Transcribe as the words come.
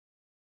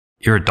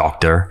you're a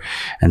doctor,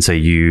 and so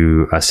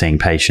you are seeing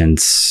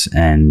patients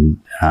and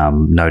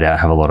no doubt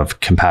have a lot of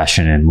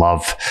compassion and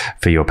love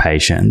for your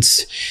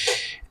patients.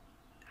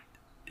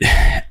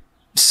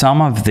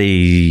 Some of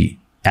the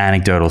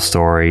anecdotal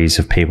stories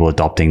of people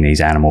adopting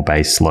these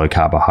animal-based low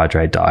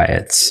carbohydrate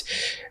diets,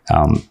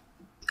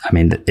 I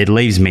mean, it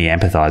leaves me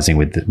empathizing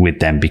with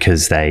them,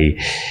 because they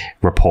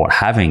report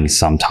having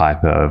some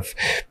type of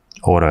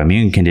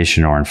autoimmune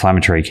condition or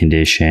inflammatory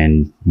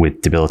condition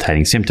with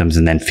debilitating symptoms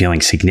and then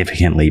feeling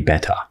significantly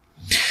better.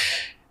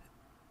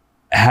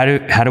 How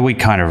do we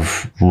kind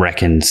of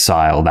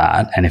reconcile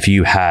that? And if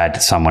you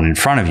had someone in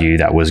front of you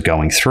that was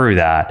going through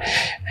that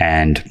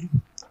and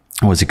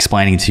was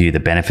explaining to you the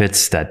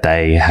benefits that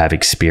they have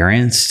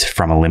experienced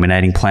from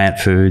eliminating plant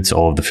foods,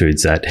 all of the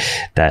foods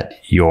that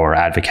you're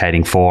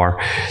advocating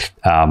for,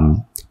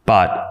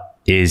 but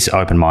is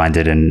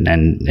open-minded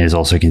and is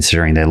also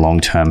considering their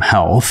long-term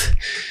health,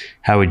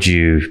 how would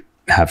you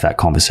have that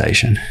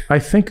conversation? I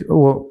think,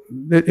 well,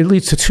 it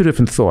leads to two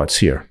different thoughts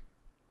here.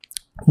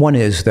 One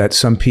is that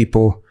some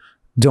people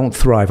don't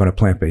thrive on a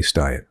plant-based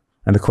diet,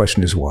 and the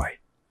question is why.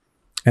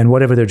 And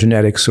whatever their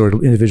genetics or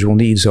individual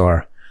needs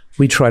are,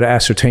 we try to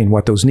ascertain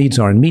what those needs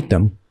are and meet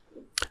them.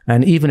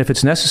 And even if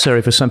it's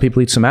necessary for some people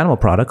to eat some animal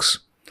products,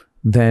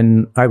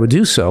 then I would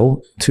do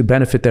so to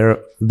benefit their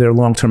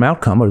long-term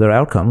outcome, or their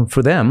outcome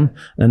for them,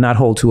 and not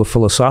hold to a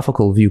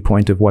philosophical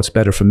viewpoint of what's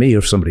better for me or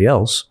for somebody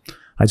else.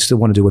 I'd still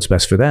want to do what's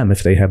best for them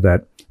if they have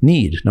that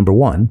need, number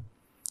one.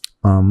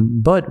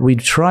 But we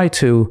try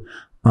to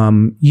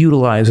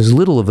utilize as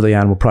little of the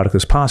animal product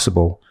as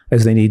possible,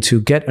 as they need to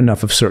get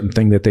enough of certain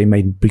thing that they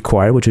may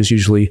require, which is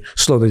usually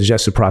slow the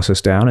digestive process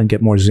down and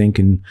get more zinc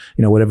and,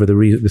 you know, whatever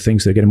the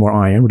things they're getting, more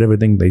iron, whatever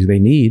thing they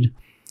need.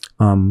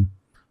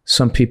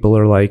 Some people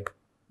are like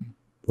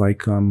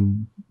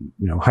you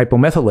know,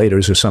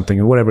 hypomethylators or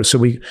something or whatever.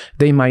 So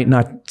they might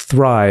not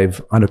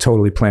thrive on a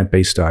totally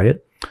plant-based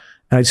diet.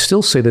 And I'd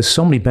still say there's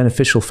so many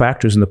beneficial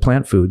factors in the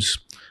plant foods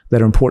that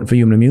are important for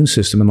human immune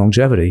system and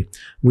longevity.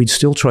 We'd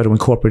still try to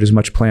incorporate as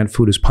much plant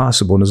food as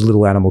possible and as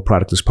little animal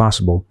product as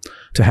possible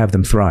to have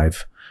them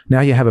thrive.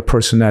 Now you have a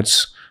person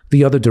that's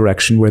the other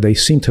direction, where they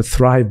seem to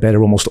thrive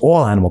better almost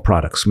all animal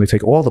products when they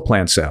take all the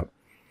plants out.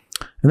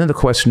 And then the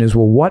question is,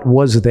 well, what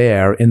was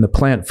there in the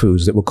plant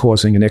foods that were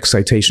causing an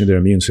excitation of their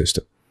immune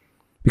system?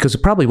 Because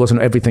it probably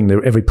wasn't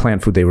every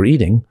plant food they were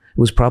eating. It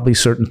was probably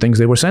certain things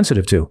they were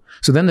sensitive to.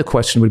 So then the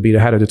question would be to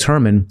how to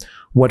determine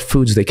what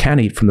foods they can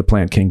eat from the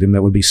plant kingdom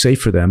that would be safe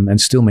for them and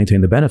still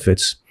maintain the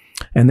benefits.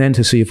 And then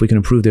to see if we can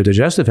improve their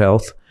digestive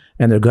health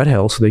and their gut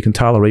health so they can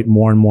tolerate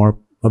more and more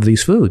of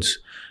these foods.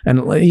 And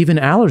even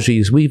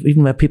allergies, we've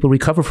even let people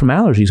recover from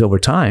allergies over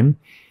time.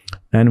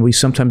 And we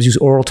sometimes use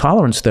oral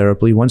tolerance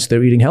therapy once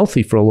they're eating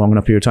healthy for a long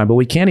enough period of time. But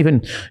we can't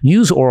even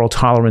use oral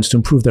tolerance to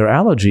improve their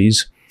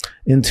allergies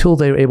until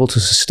they're able to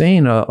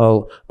sustain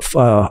a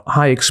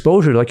high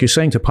exposure, like you're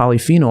saying, to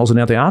polyphenols and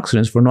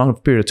antioxidants for a long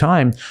period of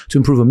time to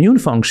improve immune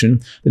function,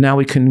 that now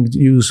we can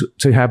use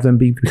to have them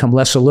become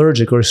less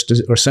allergic or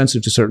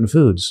sensitive to certain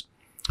foods.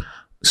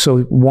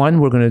 So one,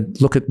 we're going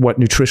to look at what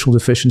nutritional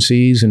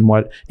deficiencies and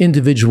what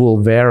individual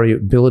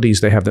variabilities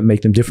they have that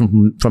make them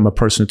different from a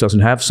person that doesn't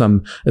have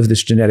some of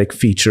this genetic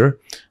feature.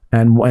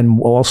 And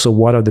also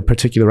what are the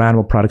particular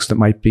animal products that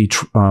might be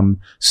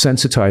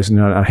sensitized and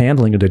not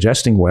handling or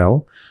digesting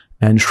well,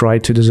 and try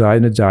to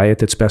design a diet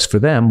that's best for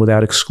them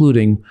without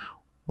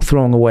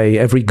throwing away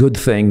every good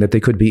thing that they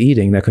could be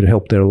eating that could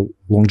help their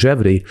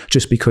longevity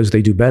just because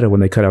they do better when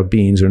they cut out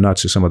beans or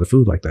nuts or some other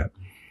food like that.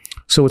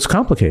 So it's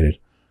complicated,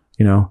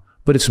 you know,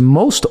 but that's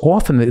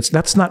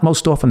not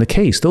most often the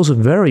case. Those are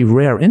very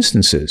rare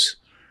instances.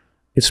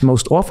 It's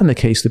most often the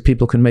case that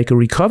people can make a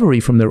recovery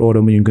from their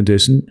autoimmune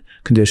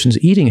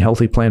conditions eating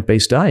healthy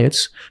plant-based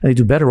diets, and they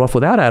do better off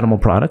without animal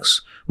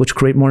products, which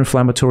create more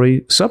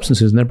inflammatory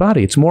substances in their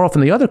body. It's more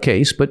often the other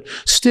case, but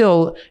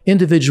still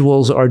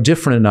individuals are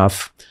different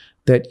enough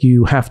that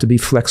you have to be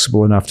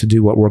flexible enough to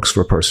do what works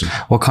for a person.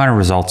 What kind of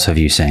results have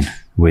you seen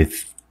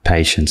with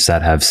patients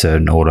that have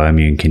certain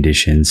autoimmune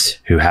conditions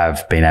who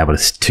have been able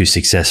to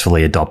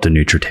successfully adopt a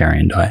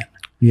Nutritarian diet?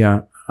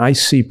 Yeah, I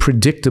see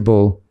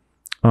predictable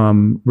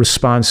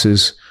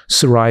responses.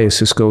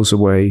 Psoriasis goes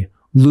away,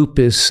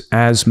 lupus,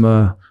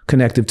 asthma,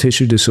 connective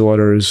tissue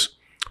disorders,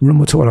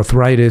 rheumatoid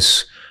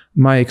arthritis.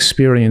 My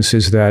experience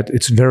is that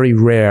it's very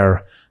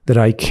rare that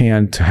I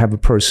can't have a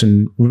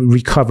person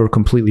recover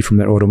completely from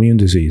their autoimmune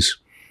disease.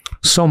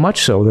 So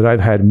much so that I've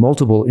had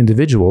multiple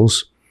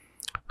individuals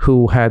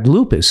who had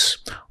lupus.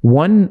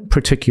 One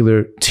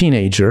particular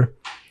teenager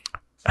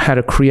had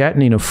a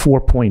creatinine of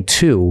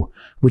 4.2,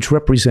 which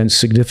represents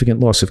significant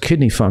loss of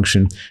kidney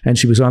function. And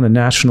she was on the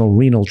national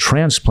renal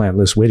transplant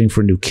list waiting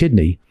for a new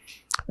kidney.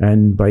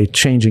 And by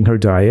changing her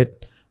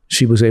diet,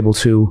 she was able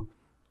to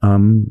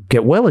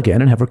get well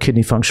again and have her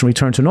kidney function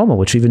return to normal,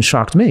 which even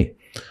shocked me.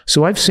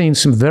 So I've seen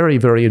some very,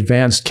 very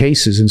advanced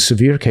cases and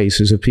severe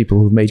cases of people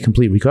who've made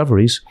complete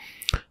recoveries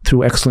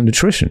through excellent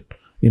nutrition.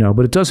 You know,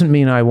 but it doesn't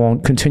mean I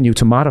won't continue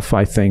to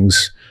modify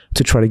things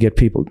to try to get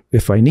people,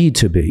 if I need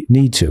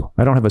to.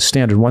 I don't have a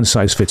standard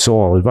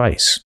one-size-fits-all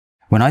advice.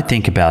 When I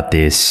think about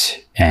this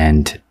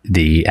and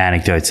the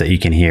anecdotes that you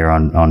can hear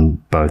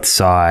on both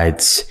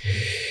sides,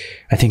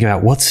 I think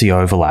about what's the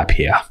overlap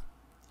here.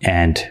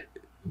 And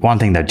one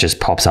thing that just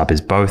pops up is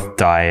both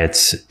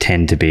diets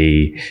tend to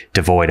be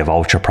devoid of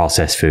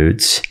ultra-processed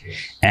foods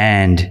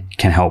and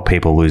can help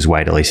people lose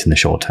weight, at least in the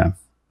short term.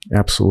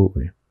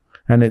 Absolutely.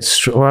 And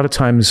it's a lot of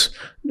times,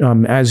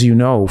 as you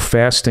know,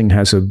 fasting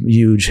has a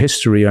huge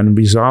history on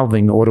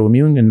resolving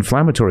autoimmune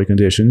inflammatory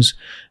conditions.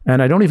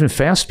 And I don't even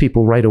fast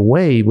people right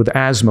away with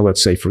asthma,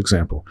 let's say, for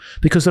example,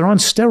 because they're on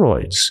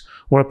steroids,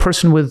 or a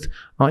person with,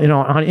 on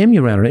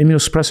Imuran or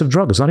immunosuppressive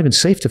drug. It's not even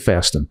safe to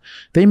fast them.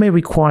 They may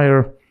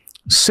require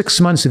 6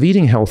 months of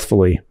eating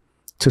healthfully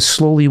to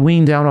slowly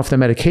wean down off their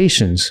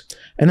medications.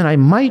 And then I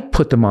might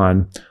put them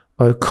on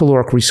a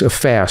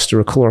fast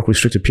or a caloric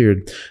restricted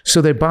period.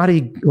 So their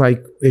body,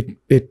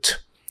 it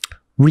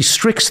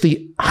restricts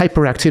the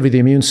hyperactivity of the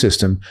immune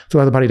system to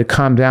allow the body to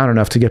calm down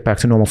enough to get back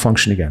to normal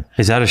function again.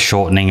 Is that a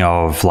shortening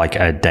of like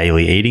a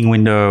daily eating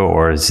window,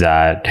 or is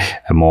that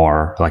a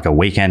more like a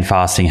weekend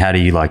fasting? How do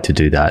you like to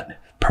do that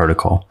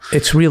protocol?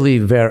 It's really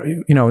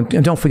very,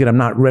 and don't forget, I'm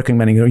not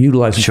recommending or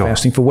utilizing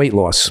fasting for weight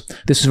loss.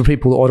 This is for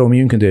people with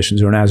autoimmune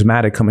conditions or an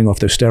asthmatic coming off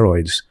their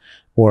steroids,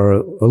 or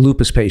a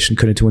lupus patient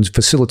could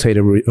facilitate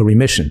a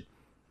remission.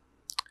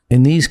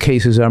 In these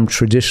cases, I'm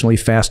traditionally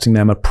fasting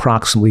them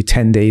approximately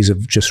 10 days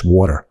of just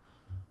water.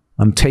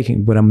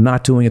 But I'm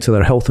not doing it till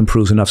their health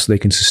improves enough so they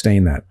can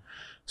sustain that.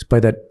 It's by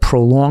that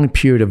prolonged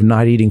period of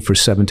not eating for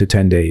 7 to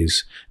 10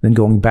 days, then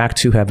going back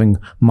to having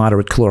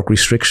moderate caloric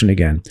restriction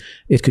again,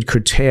 it could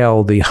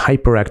curtail the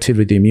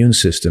hyperactivity of the immune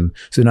system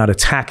so they're not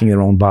attacking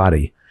their own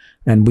body.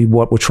 And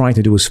what we're trying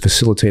to do is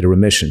facilitate a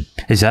remission.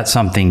 Is that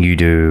something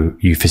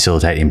you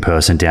facilitate in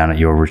person down at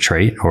your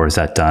retreat, or is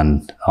that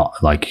done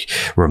like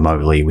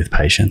remotely with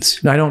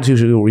patients? I don't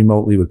usually do it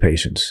remotely with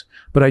patients,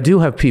 but I do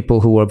have people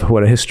who have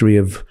a history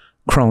of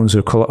Crohn's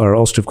or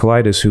ulcerative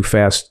colitis who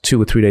fast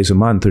 2 or 3 days a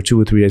month, or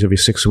 2 or 3 days every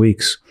 6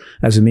 weeks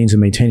as a means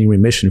of maintaining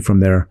remission from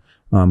their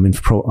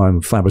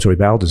inflammatory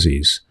bowel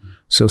disease.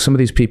 So some of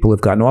these people have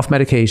gotten off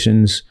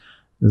medications.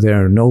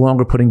 They're no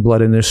longer putting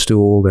blood in their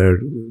stool.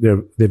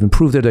 They've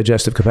improved their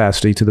digestive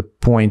capacity to the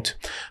point,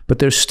 but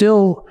they're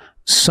still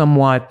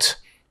somewhat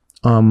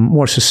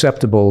more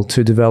susceptible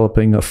to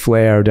developing a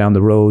flare down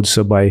the road.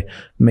 So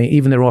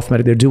even they're off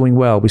medication, they're doing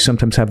well. We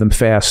sometimes have them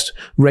fast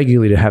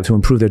regularly to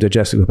improve their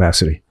digestive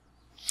capacity.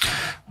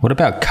 What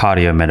about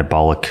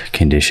cardiometabolic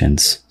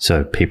conditions?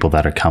 So people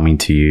that are coming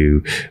to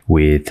you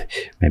with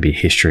maybe a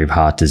history of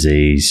heart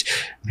disease,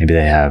 maybe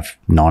they have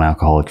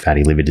non-alcoholic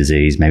fatty liver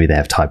disease, maybe they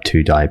have type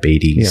 2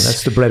 diabetes. Yeah,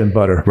 that's the bread and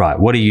butter. Right.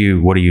 What are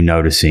you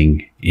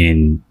noticing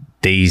in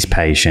these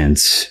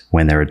patients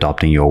when they're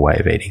adopting your way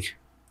of eating?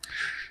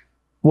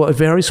 Well, it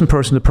varies from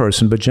person to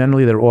person, but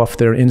generally they're off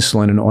their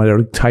insulin, and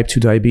their type 2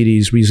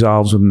 diabetes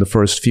resolves within the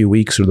first few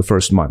weeks or the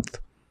first month.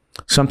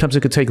 Sometimes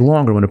it could take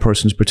longer when a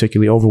person's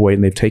particularly overweight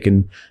and they've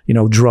taken,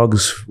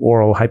 drugs,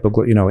 oral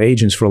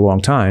agents for a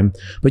long time.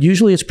 But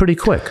usually it's pretty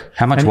quick.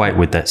 How much weight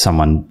would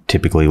someone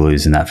typically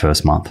lose in that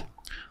first month?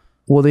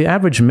 Well, the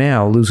average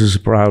male loses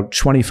about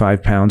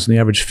 25 pounds, and the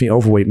average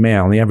overweight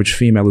male, and the average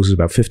female loses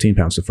about 15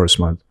 pounds the first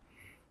month.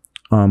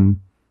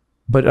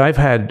 But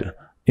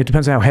it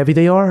depends on how heavy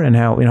they are and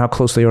how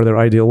close they are to their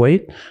ideal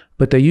weight.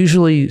 But they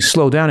usually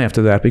slow down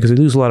after that because they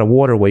lose a lot of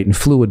water weight and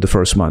fluid the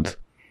first month.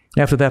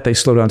 After that, they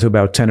slow down to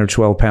about 10 or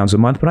 12 pounds a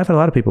month. But I've had a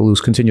lot of people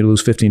continue to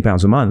lose 15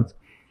 pounds a month.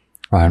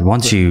 Right.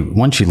 Once you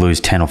lose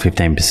 10 or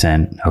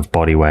 15% of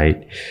body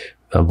weight,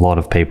 a lot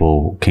of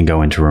people can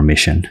go into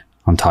remission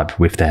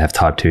if they have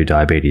type 2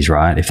 diabetes,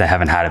 right? If they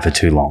haven't had it for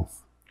too long.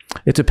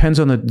 It depends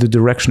on the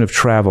direction of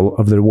travel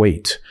of their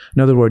weight.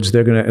 In other words,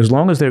 as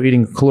long as they're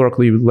eating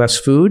calorically less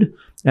food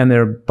and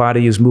their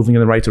body is moving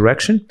in the right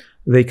direction,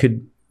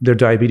 their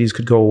diabetes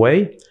could go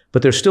away,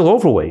 but they're still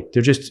overweight.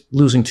 They're just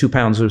losing 2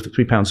 pounds or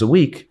 3 pounds a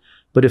week.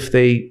 But if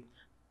they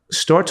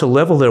start to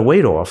level their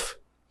weight off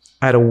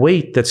at a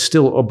weight that's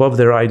still above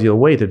their ideal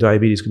weight, their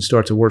diabetes can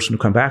start to worsen and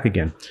come back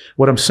again.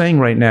 What I'm saying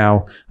right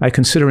now, I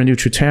consider a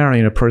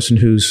nutritarian a person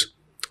who's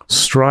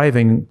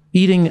striving,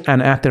 eating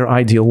and at their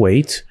ideal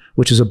weight,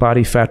 which is a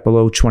body fat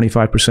below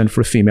 25% for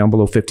a female,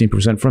 below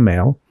 15% for a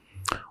male,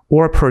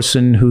 or a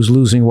person who's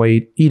losing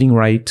weight, eating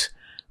right,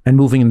 and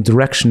moving in the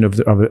direction of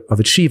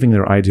achieving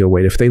their ideal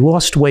weight. If they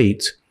lost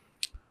weight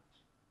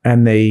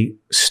and they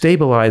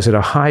stabilize at a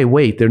high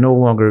weight, they're no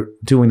longer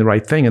doing the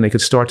right thing, and they could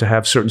start to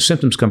have certain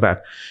symptoms come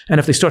back. And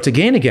if they start to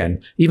gain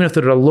again, even if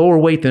they're at a lower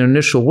weight than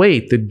initial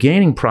weight, the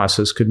gaining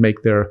process could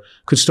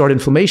start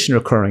inflammation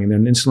occurring, and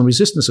then insulin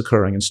resistance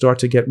occurring, and start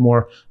to get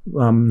more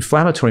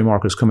inflammatory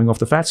markers coming off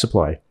the fat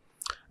supply.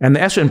 And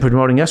the estrogen,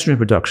 promoting estrogen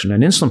production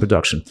and insulin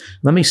production.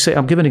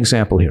 I'll give an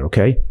example here,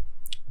 okay?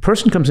 A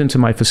person comes into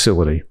my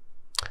facility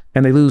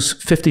and they lose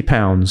 50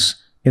 pounds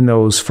in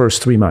those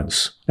first 3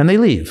 months, and they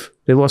leave.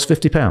 They lost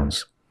 50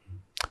 pounds.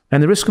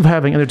 And the risk of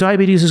and their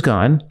diabetes is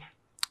gone,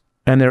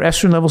 and their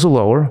estrogen levels are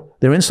lower,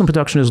 their insulin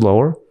production is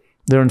lower,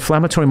 their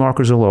inflammatory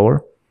markers are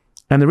lower,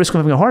 and the risk of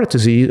having a heart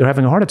disease or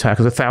having a heart attack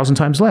is 1,000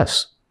 times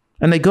less.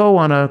 And they go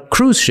on a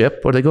cruise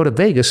ship or they go to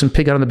Vegas and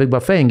pig out on the big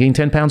buffet and gain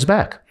 10 pounds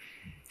back.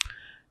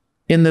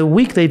 In the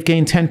week they've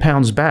gained 10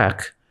 pounds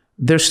back,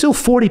 they're still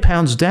 40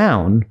 pounds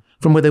down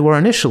from where they were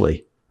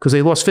initially because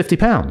they lost 50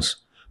 pounds.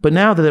 But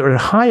now they're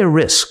at higher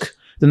risk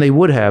than they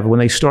would have when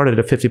they started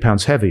at 50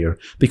 pounds heavier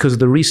because of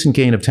the recent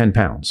gain of 10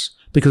 pounds,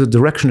 because of the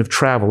direction of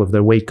travel of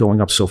their weight going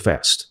up so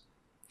fast.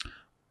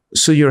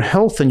 So your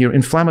health and your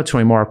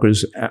inflammatory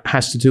markers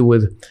has to do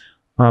with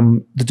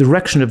the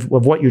direction of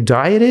what your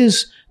diet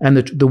is and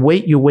the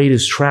weight your weight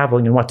is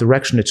traveling and what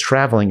direction it's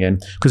traveling in.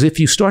 Because if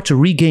you start to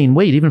regain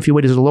weight, even if your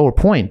weight is at a lower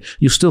point,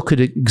 you still could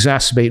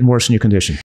exacerbate and worsen your condition.